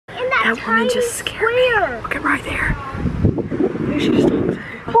That woman just scared me. Look at right there. Who she just talked to?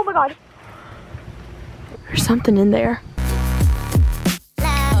 Oh my god. There's something in there.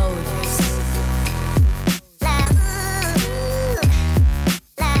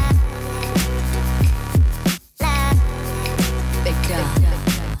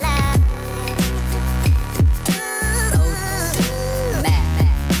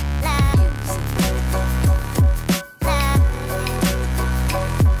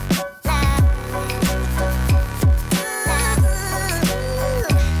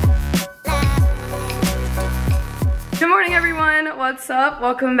 What's up?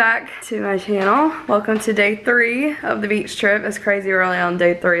 Welcome back to my channel. Welcome to day 3 of the beach trip. It's crazy we're only on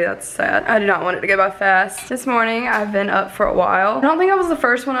day 3. That's sad. I do not want it to go by fast. This morning I've been up for a while. I don't think I was the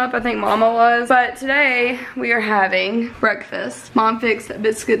first one up. I think Mama was. But today we are having breakfast. Mom fixed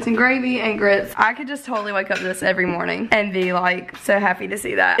biscuits and gravy and grits. I could just totally wake up to this every morning and be like so happy to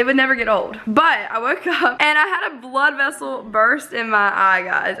see that. It would never get old. But I woke up and I had a blood vessel burst in my eye,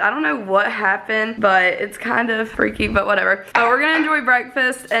 guys. I don't know what happened, but it's kind of freaky, but whatever. We're gonna enjoy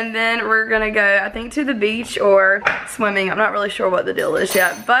breakfast and then we're gonna go, I think, to the beach or swimming. I'm not really sure what the deal is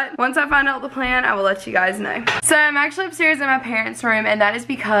yet, but once I find out the plan, I will let you guys know. So I'm actually upstairs in my parents' room, and that is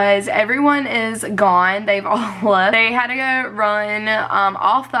because everyone is gone. They've all left. They had to go run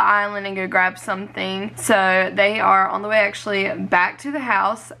off the island and go grab something, so they are on the way actually back to the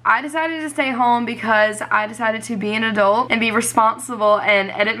house. I decided to stay home because I decided to be an adult and be responsible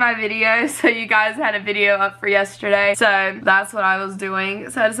and edit my video, so you guys had a video up for yesterday, so that's what I was doing.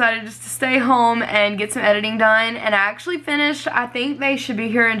 So I decided just to stay home and get some editing done, and I actually finished. I think they should be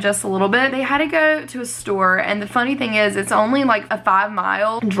here in just a little bit. They had to go to a store, and the funny thing is it's only like a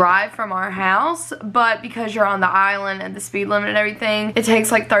 5-mile drive from our house, but because you're on the island and the speed limit and everything, it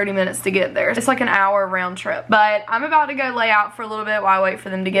takes like 30 minutes to get there. It's like an hour round trip. But I'm about to go lay out for a little bit while I wait for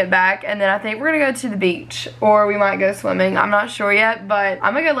them to get back, and then I think we're gonna go to the beach or we might go swimming. I'm not sure yet, but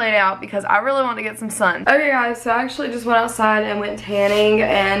I'm gonna go lay it out because I really want to get some sun. Okay guys, so I actually just went outside and went tanning,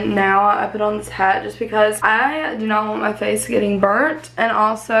 and now I put on this hat just because I do not want my face getting burnt, and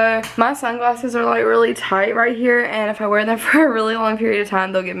also my sunglasses are like really tight right here, and if I wear them for a really long period of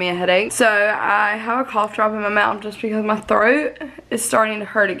time they'll give me a headache. So I have a cough drop in my mouth just because my throat is starting to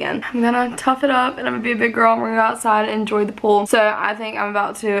hurt again. I'm gonna tough it up and I'm gonna be a big girl and we're gonna go outside and enjoy the pool. So I think I'm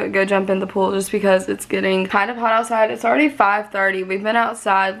about to go jump in the pool just because it's getting kind of hot outside. It's already 5:30. We've been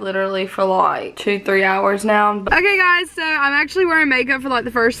outside literally for like 2-3 hours now. Okay guys, so I'm actually wearing makeup for like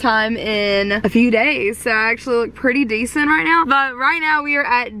the first time in a few days, so I actually look pretty decent right now. But right now we are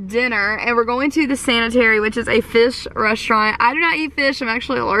at dinner and we're going to the Sanitary, which is a fish restaurant. I do not eat fish. I'm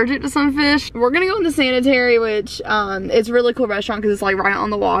actually allergic to some fish. We're gonna go in the Sanitary, which it's a really cool restaurant because it's like right on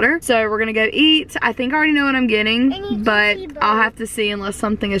the water. So we're gonna go eat. I think I already know what I'm getting, but I'll have to see unless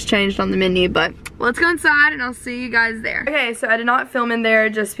something has changed on the menu. But let's go inside and I'll see you guys there. Okay, so I did not film in there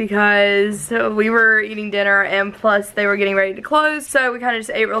just because we were eating dinner and plus they were getting ready to close, so we kind of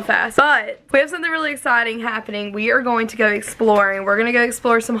just ate real fast. But we have something really exciting happening. We are going to go exploring. We're gonna go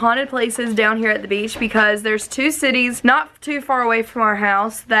explore some haunted places down here at the beach because there's 2 cities not too far away from our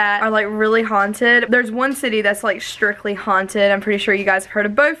house that are like really haunted. There's one city that's like strictly haunted. I'm pretty sure you guys have heard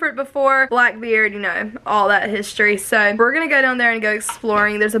of Beaufort before, Blackbeard, you know, all that history. So we're gonna go down there and go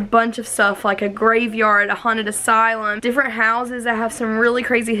exploring. There's a bunch of stuff like a graveyard, a haunted asylum, different houses that have some really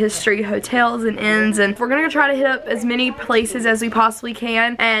crazy history, hotels and inns, and we're gonna try to hit up as many places as we possibly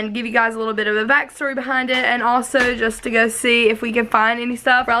can and give you guys a little bit of a backstory behind it, and also just to go see if we can find any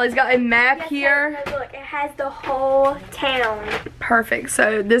stuff. Riley's got a map here. Look, it has the whole town. Perfect.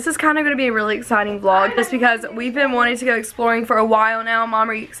 So this is kind of going to be a really exciting vlog just because we've been wanting to go exploring for a while now. Mom,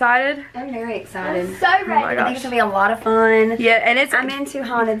 are you excited? I'm very excited. I'm so ready. I think it's gonna be a lot of fun. Yeah, and I'm into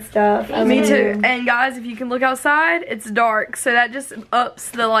haunted stuff. Me too. And guys, if you can look outside, it's dark, so that just ups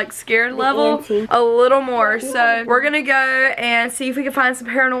the like scared level a little more. So we're gonna go and see if we can find some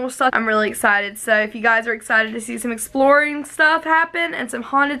paranormal stuff. I'm really excited. So if you guys are excited to see some exploring stuff happen and some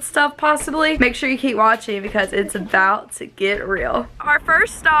haunted stuff possibly, make sure you keep watching because it's about to get real. Our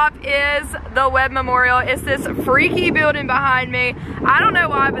first stop is the Webb Memorial. It's this freaky building behind me. I don't know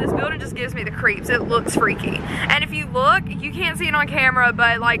why, but this building just gives me the creeps. It looks freaky. And if you look, you can't see it on camera,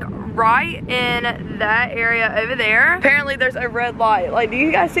 but like right in that area over there, apparently there's a red light. Like, do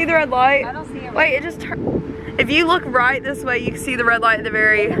you guys see the red light? I don't see it. Wait, it just turned. If you look right this way, you can see the red light at the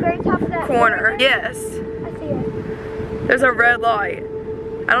very top of that corner. Yes. I see it. There's a red light.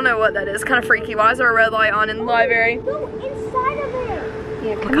 I don't know what that is. Kind of freaky. Why is there a red light on in the library? Go inside of it.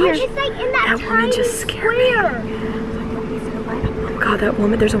 Yeah, come here. It's like in that woman just scared me. Oh my god, that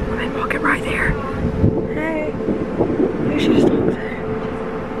woman. There's a woman walking right there. Hey. Who should just talk to?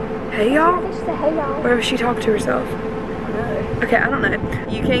 Hey y'all? Just say hey y'all. Where was she talking to herself? Okay, I don't know.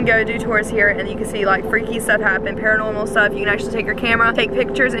 You can go do tours here and you can see like freaky stuff happen, paranormal stuff. You can actually take your camera, take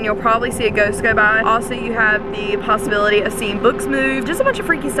pictures, and you'll probably see a ghost go by. Also, you have the possibility of seeing books move, just a bunch of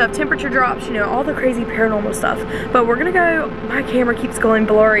freaky stuff, temperature drops, you know, all the crazy paranormal stuff. But we're gonna go, my camera keeps going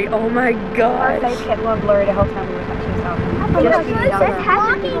blurry. Oh my gosh. Our face kept going blurry the whole time we were touching something. That's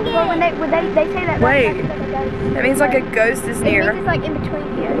happening. Well, when they say that. Wait. That's like a ghost. That means like a ghost is It near. means it's like in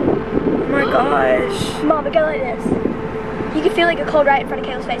between here. Oh my gosh. Mom, go like this. You can feel like a cold right in front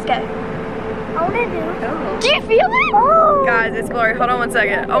of Kayla's face. Go. I want to do it. Oh. Do you feel it? Oh. Guys, it's blurry. Hold on one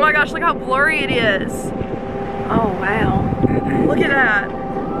second. Oh my gosh, look how blurry it is. Oh, wow. Look at that.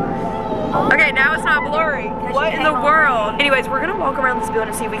 Okay, now it's not blurry. What in the world? Anyways, we're gonna walk around this building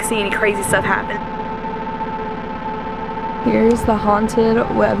and see if we can see any crazy stuff happen. Here's the haunted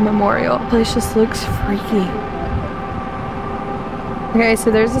web memorial. The place just looks freaky. Okay,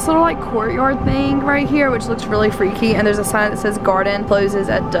 so there's this little like courtyard thing right here which looks really freaky, and there's a sign that says garden closes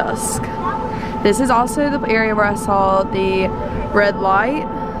at dusk. This is also the area where I saw the red light.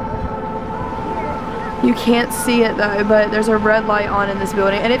 You can't see it though, but there's a red light on in this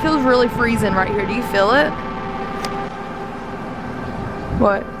building and it feels really freezing right here. Do you feel it?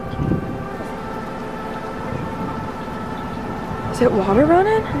 What? Is it water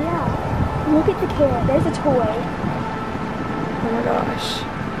running? Yeah. Look at the kid. There's a toy. Oh my gosh.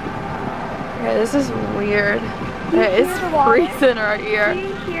 Okay, this is weird. Do you Okay, hear it's the water? freezing right here. Do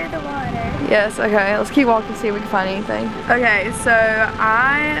you hear the water? Yes, okay, let's keep walking, see if we can find anything. Okay, so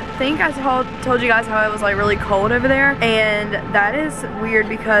I think I told you guys how it was like really cold over there, and that is weird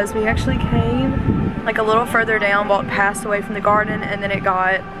because we actually came like a little further down, walked past away from the garden, and then it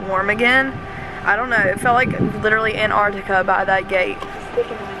got warm again. I don't know, it felt like literally Antarctica by that gate. Stick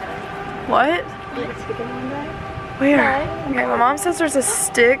in the window. What? Did it stick in the window? Where? Okay, my mom says there's a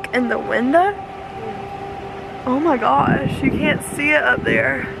stick in the window. Oh my gosh, you can't see it up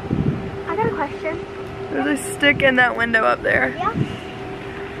there. I got a question. There's a stick in that window up there. Yeah.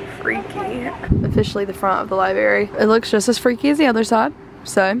 Freaky. Officially the front of the library. It looks just as freaky as the other side.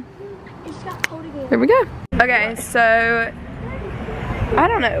 So, It just got cold again. here we go. Okay, so, I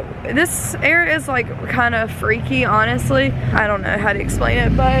don't know. This area is like kind of freaky, honestly. I don't know how to explain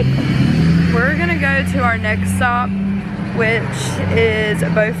it, but we're gonna go to our next stop, which is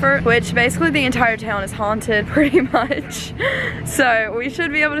Beaufort, which basically the entire town is haunted pretty much. So we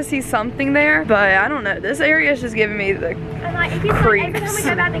should be able to see something there, but I don't know. This area is just giving me the And like, it gets creeps. like, every time we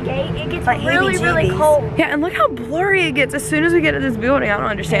go by the gate, it gets Like really, really heebie-jeebies. cold. Yeah, and look how blurry it gets as soon as we get to this building. I don't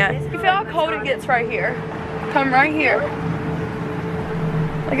understand. You feel how cold it gets right here? Come right here.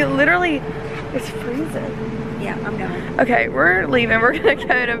 Like it literally, it's freezing. Yeah, I'm going. Okay, we're leaving. We're gonna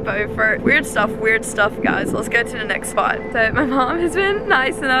go to Beaufort. Weird stuff, guys. Let's go to the next spot. So my mom has been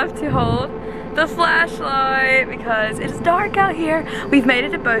nice enough to hold the flashlight because it is dark out here. We've made it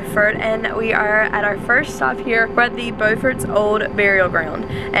to Beaufort and we are at our first stop here. We're at the Beaufort's old burial ground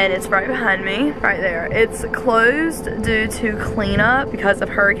and it's right behind me, right there. It's closed due to cleanup because of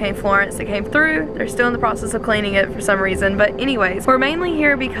Hurricane Florence that came through. They're still in the process of cleaning it for some reason, but anyways, we're mainly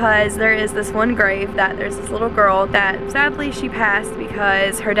here because there is this one grave that there's this little girl that sadly she passed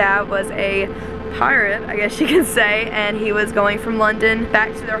because her dad was a pirate, I guess you could say, and he was going from London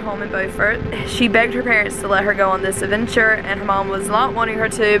back to their home in Beaufort. She begged her parents to let her go on this adventure and her mom was not wanting her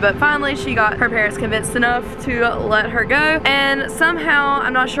to, but finally she got her parents convinced enough to let her go, and somehow,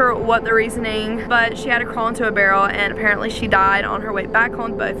 I'm not sure what the reasoning, but she had to crawl into a barrel and apparently she died on her way back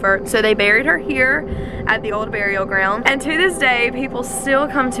home to Beaufort. So they buried her here at the old burial ground, and to this day people still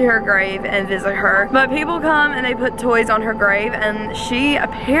come to her grave and visit her, but people come and they put toys on her grave and she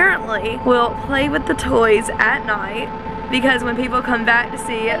apparently will play with the toys at night because when people come back to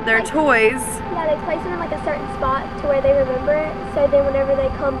see their toys, Yeah, they place them in like a certain spot to where they remember it. So then whenever they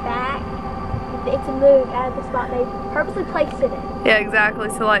come back, it's moved out of the spot they purposely placed it in. yeah,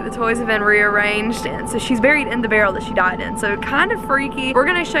 exactly. So like the toys have been rearranged and so she's buried in the barrel that she died in. So kind of freaky. We're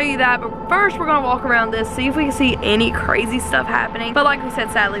gonna show you that, but first we're gonna walk around this, see if we can see any crazy stuff happening. But like we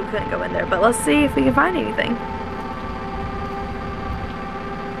said, sadly we couldn't go in there, but let's see if we can find anything.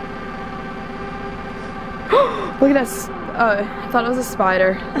 Look at us. Oh, I thought it was a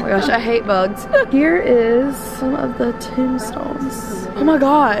spider. Oh my gosh, I hate bugs. Here is some of the tombstones. Oh my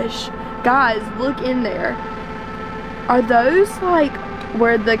gosh. Guys, look in there. Are those like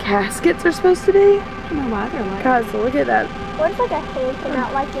where the caskets are supposed to be? I don't know why they're like. Guys, look at that. What if like a hand came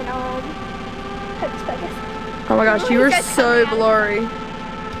out like in Hocus Pocus? Oh my gosh, you Look were at so that. blurry.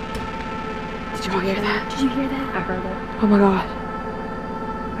 Did you hear that? Did you hear that? I heard it. Oh my god.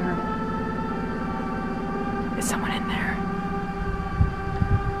 I heard it. Is someone in there?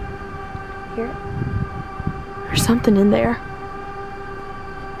 Here. There's something in there.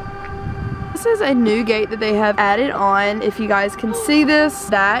 This is a new gate that they have added on. If you guys can see this,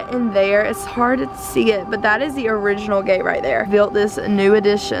 that in there, it's hard to see it, but that is the original gate right there. Built this new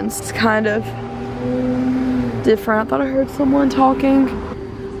addition. It's kind of different. I thought I heard someone talking.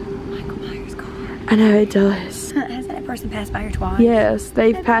 Michael Myers' car. I know it does. Has that person passed by here twice? Yes,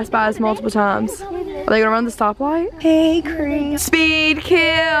 they've passed by us multiple times. Are they gonna run the stoplight? Hey, Chris. Speed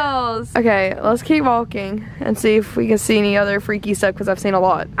kills! Okay, let's keep walking and see if we can see any other freaky stuff because I've seen a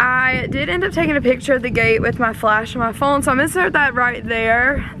lot. I did end up taking a picture of the gate with my flash on my phone, so I'm gonna insert that right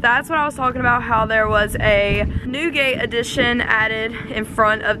there. That's what I was talking about, how there was a new gate addition added in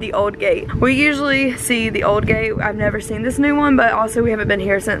front of the old gate. We usually see the old gate. I've never seen this new one, but also we haven't been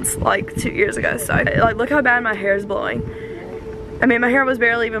here since like 2 years ago, so like look how bad my hair is blowing. I mean, my hair was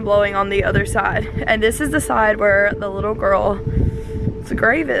barely even blowing on the other side. And this is the side where the little girl's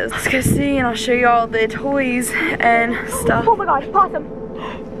grave is. Let's go see and I'll show you all the toys and stuff. Oh my gosh, possum.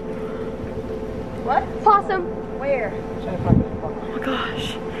 What? Possum. Where? Oh my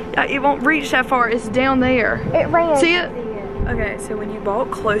gosh. Yeah, it won't reach that far. It's down there. It ran. See it? Okay, so when you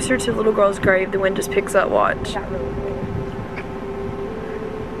walk closer to the little girl's grave, the wind just picks up. Watch.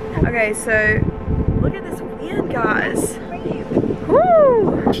 Okay, so look at this wind, guys.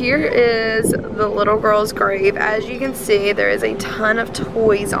 Woo! Here is the little girl's grave. As you can see, there is a ton of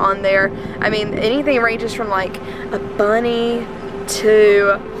toys on there. I mean, anything ranges from like a bunny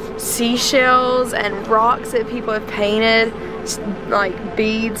to seashells and rocks that people have painted, like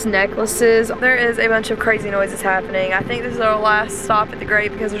beads, necklaces. There is a bunch of crazy noises happening. I think this is our last stop at the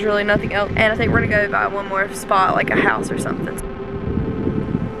grave because there's really nothing else. And I think we're gonna go by one more spot, like a house or something.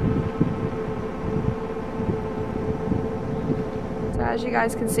 As you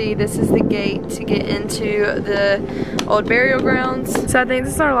guys can see, this is the gate to get into the old burial grounds. So I think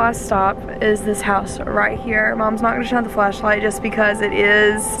this is our last stop, is this house right here. Mom's not gonna shine the flashlight just because it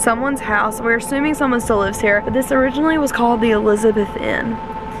is someone's house. We're assuming someone still lives here, but this originally was called the Elizabeth Inn.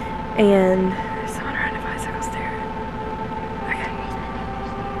 And there's someone riding a bicycle there.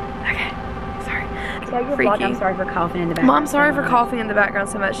 Okay, sorry. Freaky. I'm sorry for coughing in the background. Mom, sorry for coughing in the background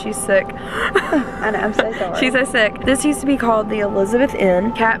so much. She's sick. I know, I'm so sorry. She's so sick. This used to be called the Elizabeth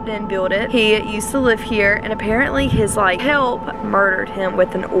Inn. Captain built it. He used to live here, and apparently his like help murdered him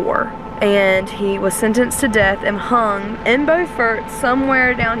with an oar. And he was sentenced to death and hung in Beaufort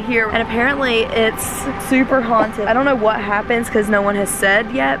somewhere down here. And apparently it's super haunted. I don't know what happens because no one has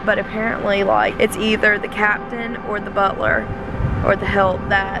said yet, but apparently like it's either the captain or the butler or the help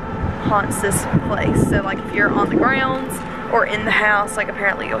that haunts this place. So like if you're on the grounds or in the house, like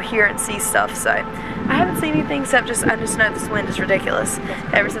apparently you'll hear and see stuff. So I haven't seen anything except I just know this wind is ridiculous.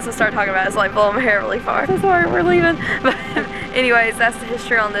 Ever since I started talking about it, it's like blowing my hair really far. So sorry, we're leaving. But anyways, that's the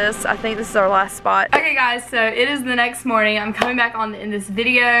history on this. I think this is our last spot. Okay guys, so it is the next morning. I'm coming back on in this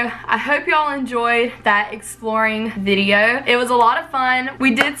video. I hope y'all enjoyed that exploring video. It was a lot of fun.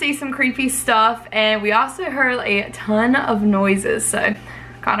 We did see some creepy stuff and we also heard a ton of noises. So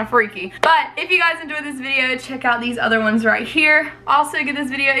kind of freaky. But if you guys enjoyed this video, check out these other ones right here. Also give this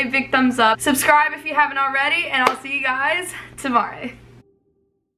video a big thumbs up. Subscribe if you haven't already, and I'll see you guys tomorrow.